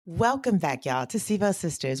Welcome back, y'all, to Sivo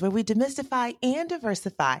Sisters, where we demystify and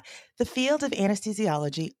diversify the field of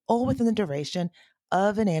anesthesiology, all within the duration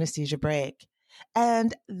of an anesthesia break.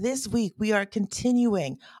 And this week, we are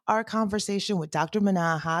continuing our conversation with Dr.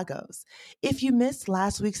 Manna Hagos. If you missed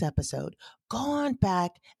last week's episode, go on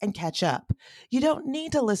back and catch up. You don't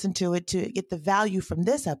need to listen to it to get the value from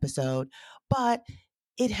this episode, but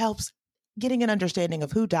it helps getting an understanding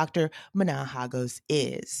of who Dr. Manna Hagos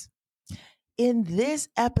is. In this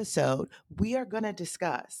episode, we are going to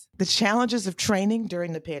discuss the challenges of training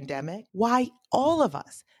during the pandemic, why all of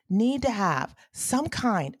us need to have some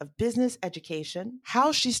kind of business education,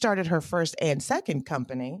 how she started her first and second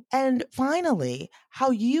company, and finally,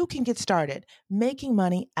 how you can get started making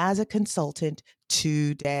money as a consultant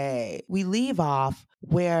today. We leave off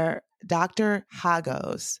where Dr.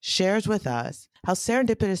 Hagos shares with us how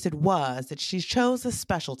serendipitous it was that she chose the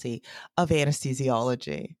specialty of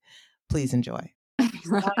anesthesiology. Please enjoy.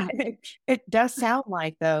 It does sound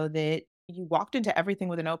like, though, that you walked into everything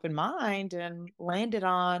with an open mind and landed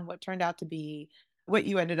on what turned out to be what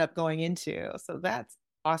you ended up going into. So that's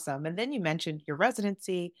awesome. And then you mentioned your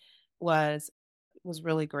residency was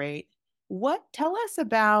really great. Tell us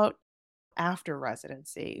about after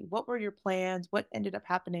residency. What were your plans? What ended up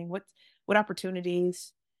happening? What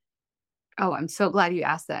opportunities? Oh, I'm so glad you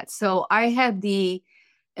asked that. So I had the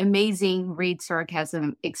amazing read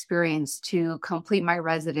sarcasm experience to complete my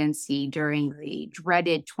residency during the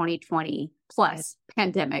dreaded 2020 plus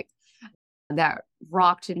pandemic that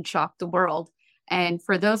rocked and shocked the world. And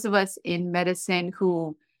for those of us in medicine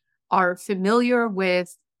who are familiar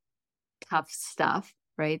with tough stuff,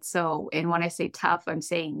 right? So, and when I say tough, I'm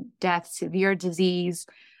saying death, severe disease,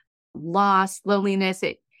 loss, loneliness,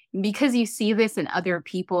 because you see this in other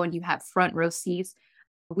people and you have front row seats,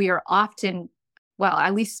 we are often, well,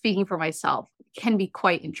 at least speaking for myself, can be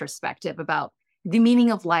quite introspective about the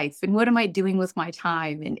meaning of life and what am I doing with my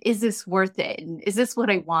time? And is this worth it? And is this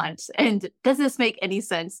what I want? And does this make any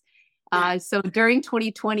sense? So during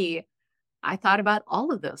 2020, I thought about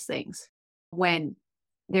all of those things when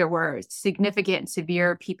there were significant and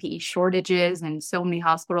severe PPE shortages and so many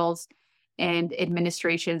hospitals and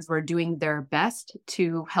administrations were doing their best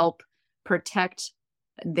to help protect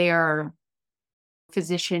their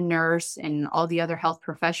physician, nurse, and all the other health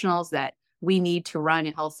professionals that we need to run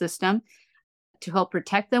a health system to help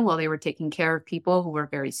protect them while they were taking care of people who were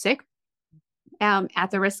very sick. At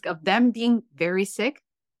the risk of them being very sick,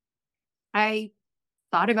 I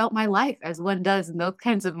thought about my life as one does in those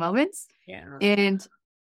kinds of moments. Yeah. And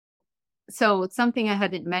so something I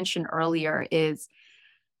hadn't mentioned earlier is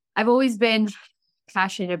I've always been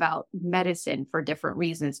passionate about medicine for different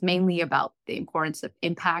reasons, mainly about the importance of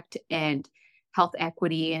impact and health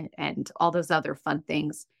equity and all those other fun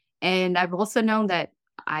things. And I've also known that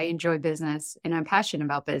I enjoy business and I'm passionate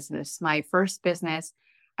about business. My first business,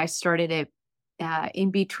 I started it in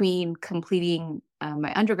between completing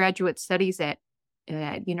my undergraduate studies at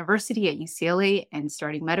university at UCLA and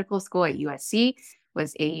starting medical school at USC,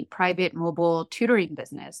 was a private mobile tutoring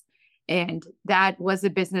business. And that was a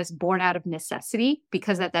business born out of necessity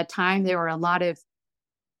because at that time there were a lot of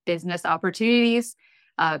business opportunities.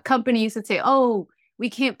 Companies would say, oh, we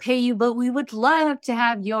can't pay you, but we would love to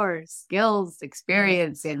have your skills,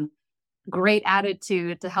 experience, and great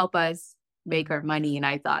attitude to help us make our money. And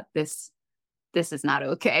I thought, this is not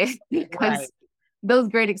okay because those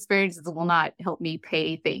great experiences will not help me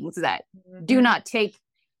pay things that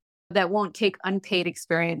won't take unpaid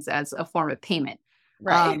experience as a form of payment.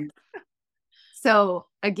 Right. So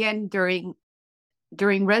again, during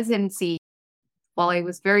residency, while I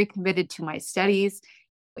was very committed to my studies,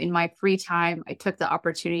 in my free time, I took the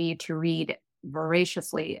opportunity to read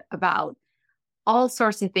voraciously about all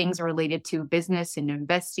sorts of things related to business and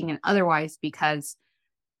investing and otherwise, because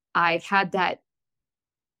I had that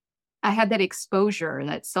exposure,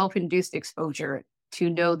 that self-induced exposure to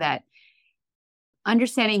know that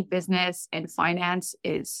understanding business and finance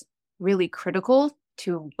is really critical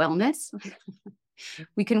to wellness.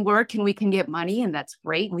 We can work and we can get money, and that's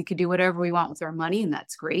great. We can do whatever we want with our money, and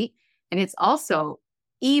that's great. And it's also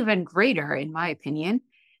even greater, in my opinion,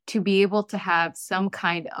 to be able to have some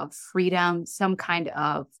kind of freedom, some kind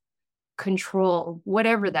of control,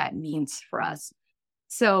 whatever that means for us.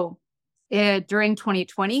 So during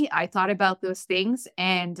 2020, I thought about those things,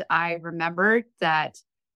 and I remembered that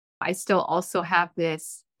I still also have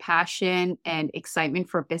this passion and excitement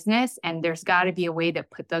for business, and there's got to be a way to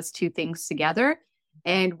put those two things together.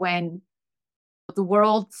 And when the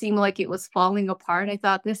world seemed like it was falling apart, I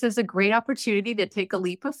thought this is a great opportunity to take a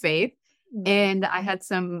leap of faith. And I had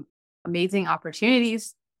some amazing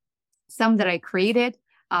opportunities, some that I created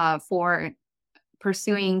for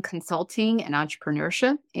pursuing consulting and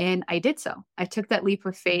entrepreneurship. And I did so. I took that leap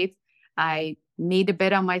of faith. I made a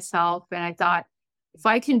bet on myself. And I thought, if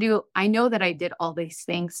I can do, I know that I did all these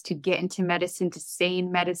things to get into medicine, to stay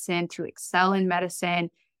in medicine, to excel in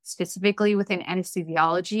medicine, specifically within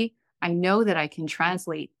anesthesiology. I know that I can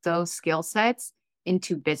translate those skill sets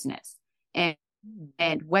into business.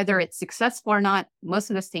 And whether it's successful or not, most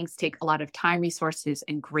of those things take a lot of time, resources,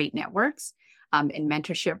 and great networks and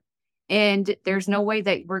mentorship. And there's no way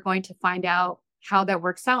that we're going to find out how that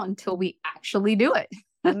works out until we actually do it.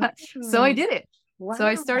 So I did it. Wow. So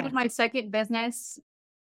I started my second business.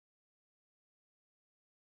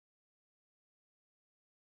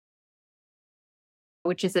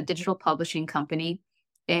 Which is a digital publishing company.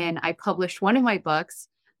 And I published one of my books,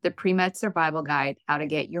 The Pre-Med Survival Guide, How to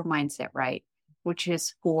Get Your Mindset Right, which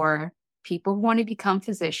is for people who want to become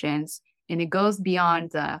physicians. And it goes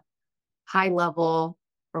beyond the high level,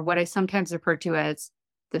 or what I sometimes refer to as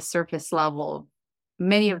the surface level,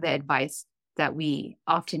 many of the advice that we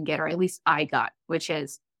often get, or at least I got, which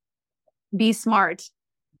is be smart,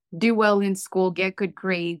 do well in school, get good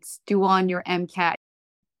grades, do well on your MCAT,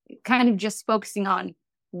 kind of just focusing on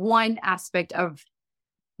one aspect of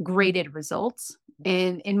graded results.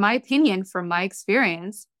 And in my opinion, from my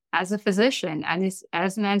experience as a physician and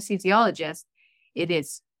as an anesthesiologist, it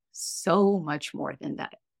is so much more than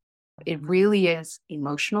that. It really is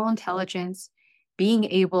emotional intelligence, being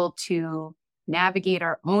able to navigate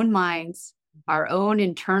our own minds, our own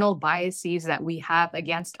internal biases that we have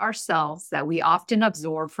against ourselves that we often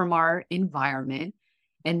absorb from our environment.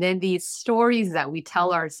 And then these stories that we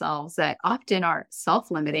tell ourselves that often are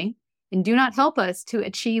self-limiting and do not help us to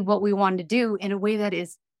achieve what we want to do in a way that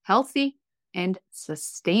is healthy and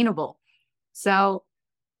sustainable. So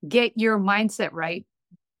get your mindset right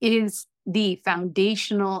is the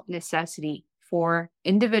foundational necessity for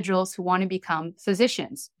individuals who want to become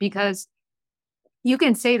physicians, because you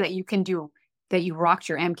can say that you can do, that you rocked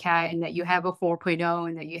your MCAT and that you have a 4.0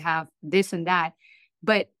 and that you have this and that,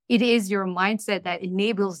 but it is your mindset that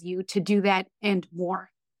enables you to do that and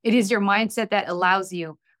more. It is your mindset that allows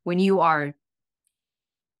you, when you are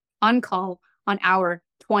on call on hour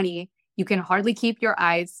 20, you can hardly keep your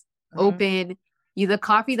eyes open. The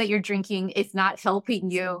coffee that you're drinking is not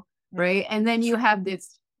helping you, right? And then you have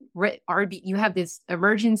this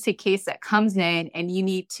emergency case that comes in and you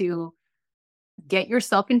need to get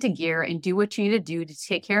yourself into gear and do what you need to do to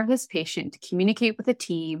take care of this patient, to communicate with the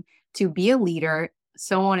team, to be a leader,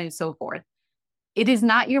 so on and so forth. It is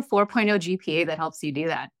not your 4.0 GPA that helps you do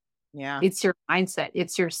that. Yeah. It's your mindset.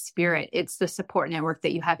 It's your spirit. It's the support network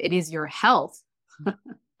that you have. It is your health.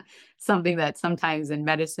 Something that sometimes in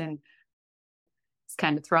medicine is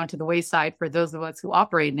kind of thrown to the wayside for those of us who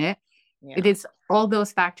operate in it. Yeah. It is all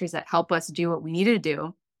those factors that help us do what we need to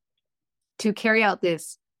do to carry out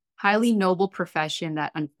this highly noble profession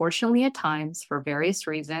that unfortunately at times, for various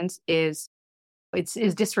reasons, is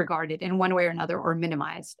disregarded in one way or another or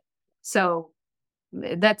minimized. So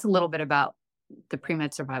that's a little bit about the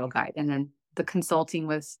Pre-Med Survival Guide. And then the consulting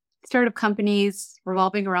with startup companies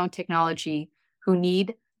revolving around technology who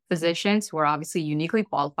need physicians who are obviously uniquely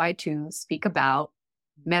qualified to speak about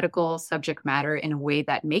medical subject matter in a way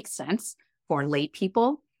that makes sense for lay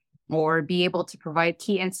people, or be able to provide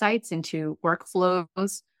key insights into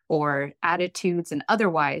workflows or attitudes and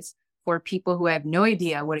otherwise for people who have no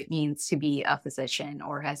idea what it means to be a physician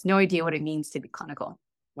or has no idea what it means to be clinical.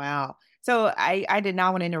 Wow. So I did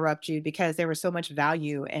not want to interrupt you because there was so much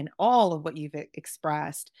value in all of what you've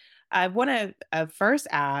expressed. I want to first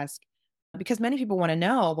ask, because many people want to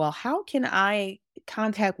know, well, how can I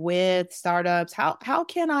contact with startups? How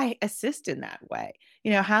can I assist in that way?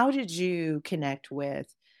 How did you connect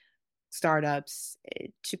with startups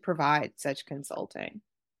to provide such consulting?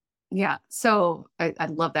 Yeah. So I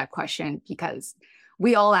love that question because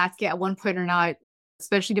we all ask it at one point or not,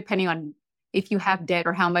 especially depending on if you have debt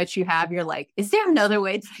or how much you have. You're like, is there another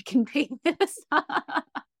way that I can pay this?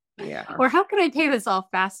 Yeah. Or how can I pay this off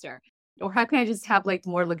faster? Or how can I just have like the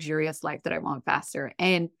more luxurious life that I want faster?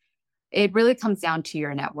 And it really comes down to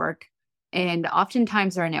your network. And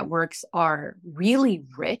oftentimes our networks are really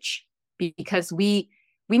rich because we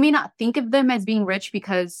may not think of them as being rich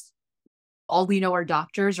because all we know are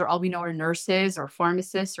doctors or all we know are nurses or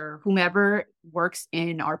pharmacists or whomever works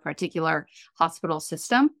in our particular hospital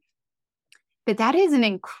system. But that is an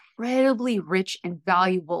incredibly rich and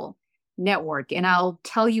valuable network. And I'll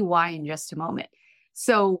tell you why in just a moment.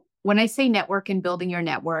 So when I say network and building your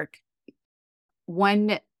network,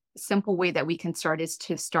 one simple way that we can start is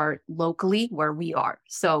to start locally where we are.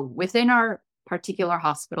 So within our particular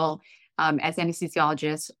hospital, as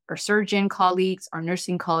anesthesiologists, our surgeon colleagues, our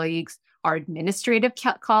nursing colleagues, our administrative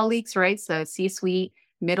colleagues, right? So C-suite,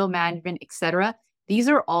 middle management, et cetera. These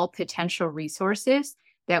are all potential resources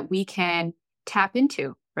that we can tap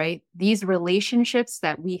into, right? These relationships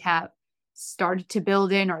that we have started to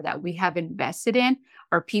build in or that we have invested in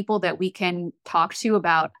are people that we can talk to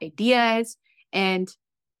about ideas. And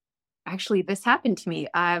actually, this happened to me.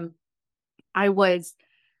 I was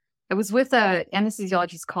with a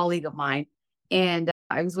anesthesiologist colleague of mine, and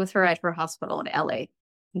I was with her at her hospital in LA,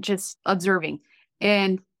 just observing,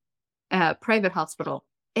 and private hospital.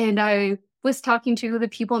 And I was talking to the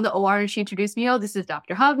people in the OR, and she introduced me. Oh, this is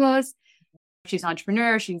Dr. Hagos. She's an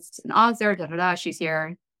entrepreneur. She's an author. Da da da. She's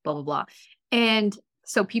here. Blah blah blah. And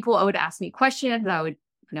so people would ask me questions, and I would,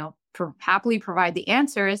 happily provide the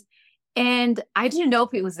answers. And I didn't know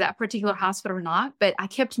if it was that particular hospital or not, but I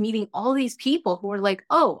kept meeting all these people who were like,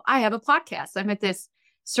 "Oh, I have a podcast." I met this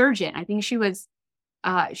surgeon. I think she's an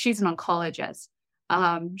oncologist.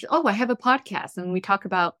 Oh, I have a podcast, and we talk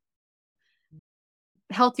about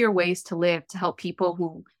healthier ways to live to help people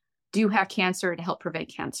who do have cancer, to help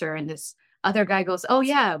prevent cancer. And this other guy goes, "Oh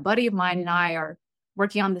yeah, a buddy of mine and I are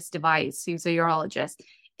working on this device." He's a urologist.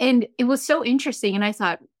 And it was so interesting. And I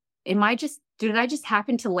thought, did I just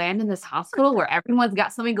happen to land in this hospital where everyone's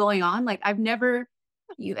got something going on? Like I've never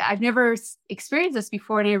experienced this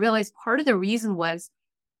before. And I realized part of the reason was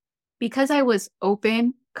because I was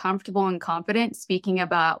open, comfortable, and confident speaking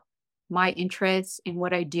about my interests and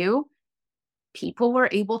what I do. People were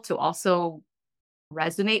able to also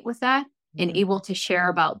resonate with that and able to share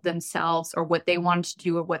about themselves or what they wanted to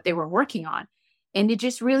do or what they were working on. And it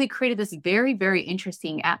just really created this very, very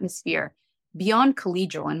interesting atmosphere beyond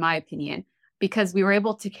collegial, in my opinion, because we were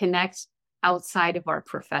able to connect outside of our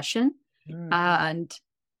profession. And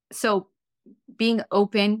so being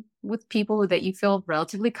open with people that you feel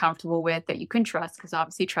relatively comfortable with, that you can trust, because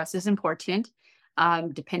obviously trust is important,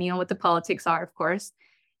 depending on what the politics are, of course,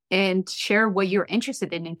 and share what you're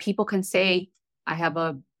interested in. And people can say, I have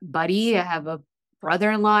a buddy, I have a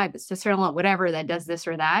brother-in-law, I have a sister-in-law, whatever, that does this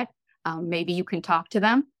or that. Maybe you can talk to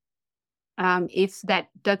them. If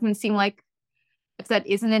that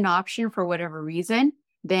isn't an option for whatever reason,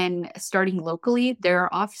 then starting locally, there are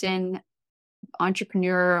often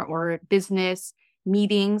entrepreneur or business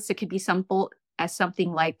meetings. It could be simple as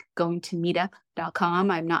something like going to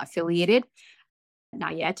meetup.com. I'm not affiliated,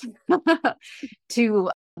 not yet, to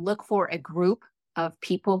look for a group of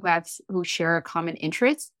people who share a common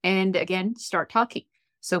interest, and again, start talking.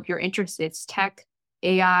 So if you're interested, it's tech,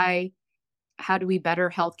 AI, how do we better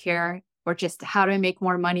healthcare, or just how do I make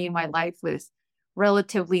more money in my life with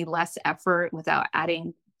relatively less effort without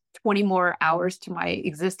adding 20 more hours to my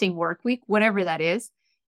existing work week, whatever that is,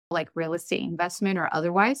 like real estate investment or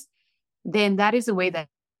otherwise, then that is a way that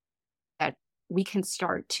we can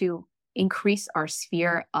start to increase our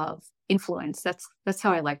sphere of influence. That's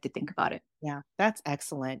how I like to think about it. Yeah, that's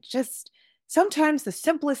excellent. Just sometimes the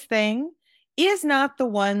simplest thing is not the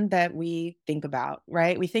one that we think about,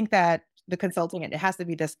 right? We think that the consulting, it has to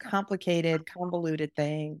be this complicated, convoluted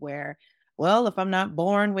thing where, well, if I'm not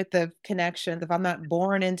born with the connections, if I'm not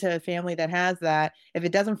born into a family that has that, if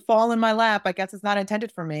it doesn't fall in my lap, I guess it's not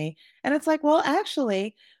intended for me. And it's like, well,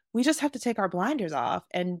 actually, we just have to take our blinders off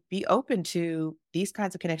and be open to these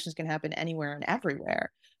kinds of connections can happen anywhere and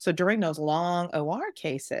everywhere. So during those long OR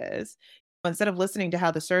cases, instead of listening to how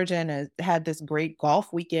the surgeon has had this great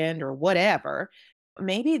golf weekend or whatever,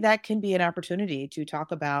 maybe that can be an opportunity to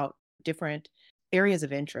talk about different areas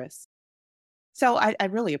of interest. So I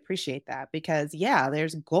really appreciate that because, yeah,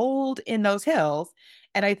 there's gold in those hills.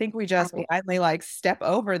 And I think we just blindly step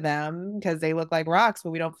over them because they look like rocks,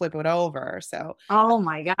 but we don't flip it over. So, oh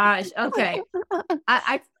my gosh. Okay.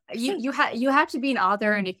 You have to be an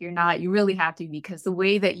author. And if you're not, you really have to, because the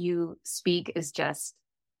way that you speak is just,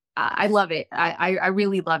 I love it. I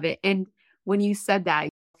really love it. And when you said that,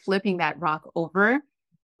 flipping that rock over,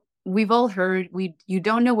 we've all heard you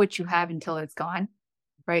don't know what you have until it's gone.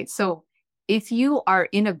 Right. So if you are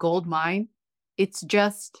in a gold mine, it's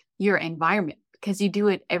just your environment because you do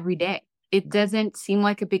it every day. It doesn't seem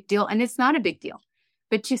like a big deal, and it's not a big deal.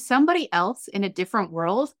 But to somebody else in a different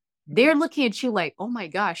world, they're looking at you like, oh my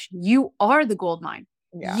gosh, you are the gold mine.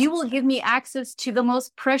 Yeah. You will give me access to the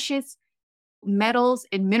most precious metals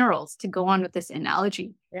and minerals, to go on with this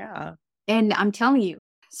analogy. Yeah. And I'm telling you,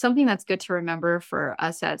 something that's good to remember for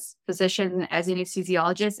us as physicians, as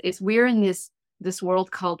anesthesiologists, is we're in this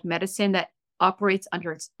world called medicine that operates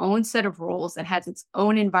under its own set of rules and has its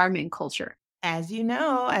own environment and culture. As you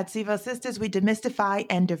know, at Sivo Sisters, we demystify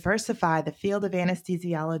and diversify the field of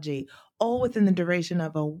anesthesiology, all within the duration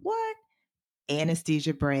of a what?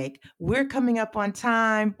 Anesthesia break. We're coming up on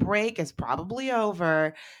time. Break is probably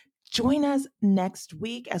over. Join us next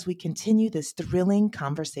week as we continue this thrilling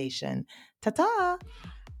conversation. Ta-ta!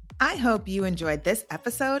 I hope you enjoyed this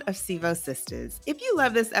episode of SIVO Sisters. If you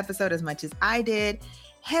love this episode as much as I did,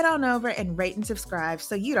 head on over and rate and subscribe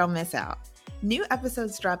so you don't miss out. New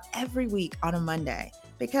episodes drop every week on a Monday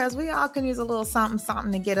because we all can use a little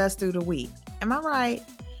something to get us through the week. Am I right?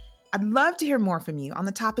 I'd love to hear more from you on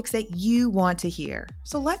the topics that you want to hear.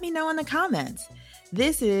 So let me know in the comments.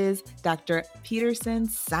 This is Dr. Peterson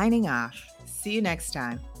signing off. See you next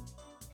time.